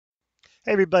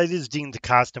Hey everybody, this is Dean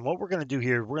DeCosta, and what we're going to do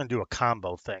here, we're going to do a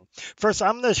combo thing. First,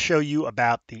 I'm going to show you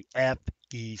about the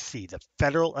FEC, the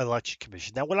Federal Election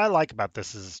Commission. Now, what I like about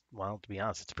this is, well, to be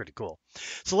honest, it's pretty cool.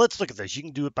 So let's look at this. You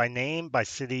can do it by name, by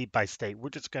city, by state. We're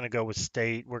just going to go with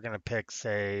state. We're going to pick,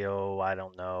 say, oh, I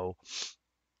don't know,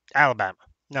 Alabama.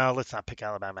 No, let's not pick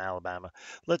Alabama, Alabama.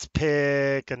 Let's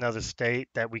pick another state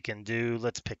that we can do.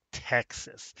 Let's pick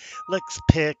Texas. Let's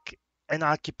pick an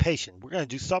occupation. We're going to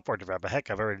do software developer. Heck,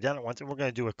 I've already done it once, and we're going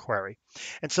to do a query.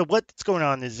 And so what's going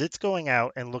on is it's going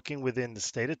out and looking within the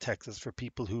state of Texas for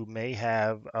people who may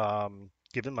have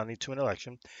given money to an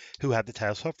election who have the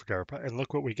title software developer, and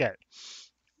look what we get.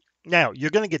 Now you're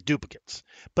going to get duplicates,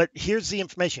 but here's the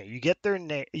information: you get their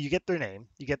name, you get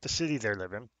the city they're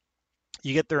living,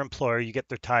 you get their employer, you get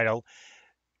their title,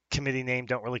 committee name,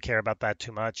 don't really care about that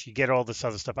too much. You get all this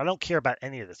other stuff. I don't care about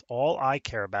any of this. All I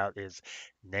care about is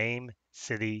name,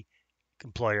 city,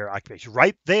 employer, occupation.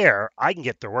 Right there, I can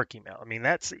get their work email. I mean,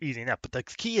 that's easy enough. But the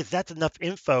key is that's enough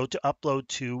info to upload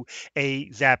to a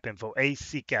ZapInfo, a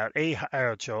Seekout, a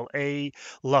Hierarchical, a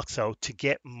Luxo to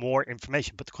get more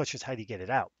information. But the question is, how do you get it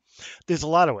out? There's a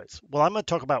lot of ways. Well, I'm going to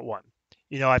talk about one.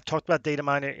 I've talked about data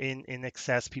miner in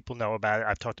Access. People know about it.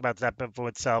 I've talked about ZapInfo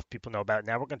itself. People know about it.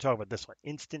 Now we're going to talk about this one,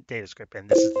 Instant Data Scrape. And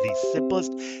this is the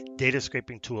simplest data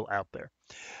scraping tool out there.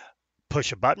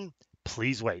 Push a button.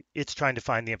 Please wait. It's trying to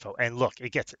find the info. And look,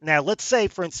 it gets it. Now, let's say,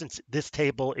 for instance, this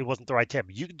table, it wasn't the right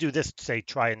table. You can do this, say,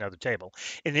 try another table.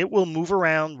 And it will move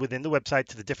around within the website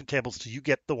to the different tables till you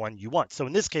get the one you want. So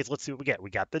in this case, let's see what we get. We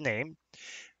got the name.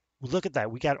 Look at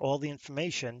that. We got all the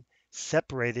information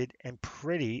separated and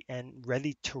pretty and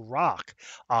ready to rock.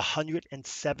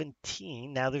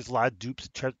 117. Now there's a lot of dupes.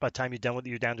 By the time you're done with it,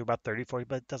 you're down to about 30, 40,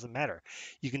 but it doesn't matter.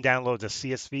 You can download the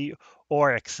CSV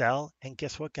or Excel. And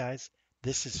guess what, guys?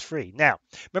 This is free. Now,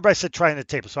 remember I said try another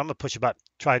table. So I'm going to push a button.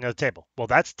 Try another table. Well,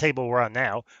 that's the table we're on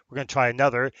now. We're going to try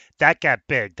another. That got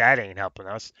big. That ain't helping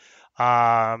us.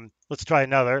 Let's try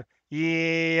another.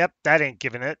 Yep, that ain't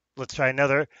giving it. Let's try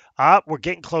another. We're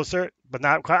getting closer, but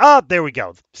not quite. There we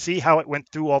go. See how it went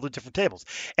through all the different tables.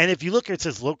 And if you look here, it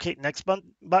says locate next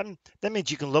button. That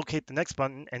means you can locate the next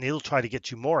button and it'll try to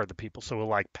get you more of the people. So it'll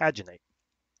like paginate.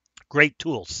 Great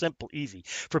tool, simple, easy.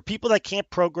 For people that can't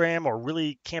program or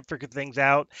really can't figure things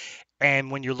out,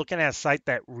 and when you're looking at a site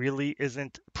that really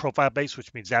isn't profile based,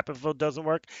 which means ZapInfo doesn't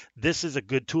work, this is a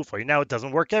good tool for you. Now, it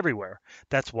doesn't work everywhere.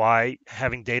 That's why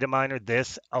having Data Miner,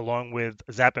 this, along with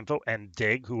ZapInfo and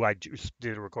Dig, who I just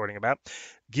did a recording about,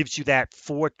 gives you that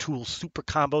four tool super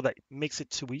combo that makes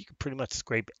it so you can pretty much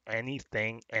scrape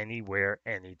anything, anywhere,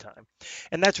 anytime.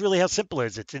 And that's really how simple it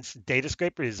is. It's Instant Data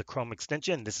Scraper. It is a Chrome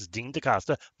extension. This is Dean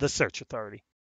DaCosta, the Search Authority.